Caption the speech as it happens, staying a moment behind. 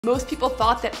Most people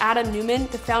thought that Adam Neumann,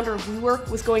 the founder of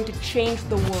WeWork, was going to change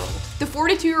the world. The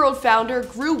 42-year-old founder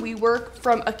grew WeWork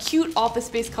from a cute office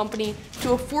space company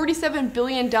to a $47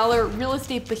 billion real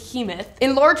estate behemoth,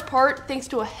 in large part thanks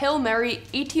to a Hail Mary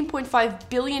 $18.5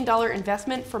 billion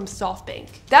investment from SoftBank.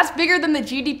 That's bigger than the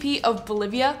GDP of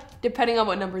Bolivia, depending on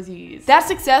what numbers you use. That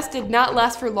success did not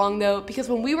last for long though, because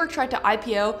when WeWork tried to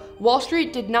IPO, Wall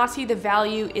Street did not see the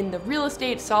value in the real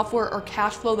estate, software, or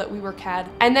cash flow that WeWork had.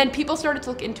 And then people started to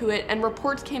look into it, and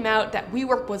reports came out that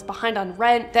WeWork was behind on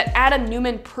rent, that Adam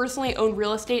Neumann personally owned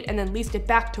real estate and then leased it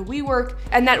back to WeWork,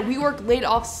 and that WeWork laid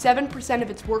off 7% of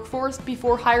its workforce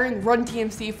before hiring Run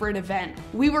DMC for an event.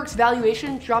 WeWork's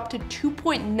valuation dropped to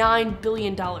 $2.9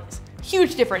 billion.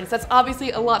 Huge difference. That's obviously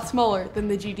a lot smaller than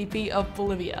the GDP of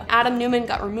Bolivia. Adam Neumann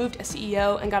got removed as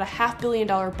CEO and got a $500 million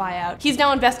buyout. He's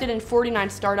now invested in 49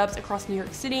 startups across New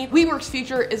York City. WeWork's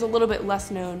future is a little bit less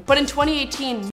known, but in 2018,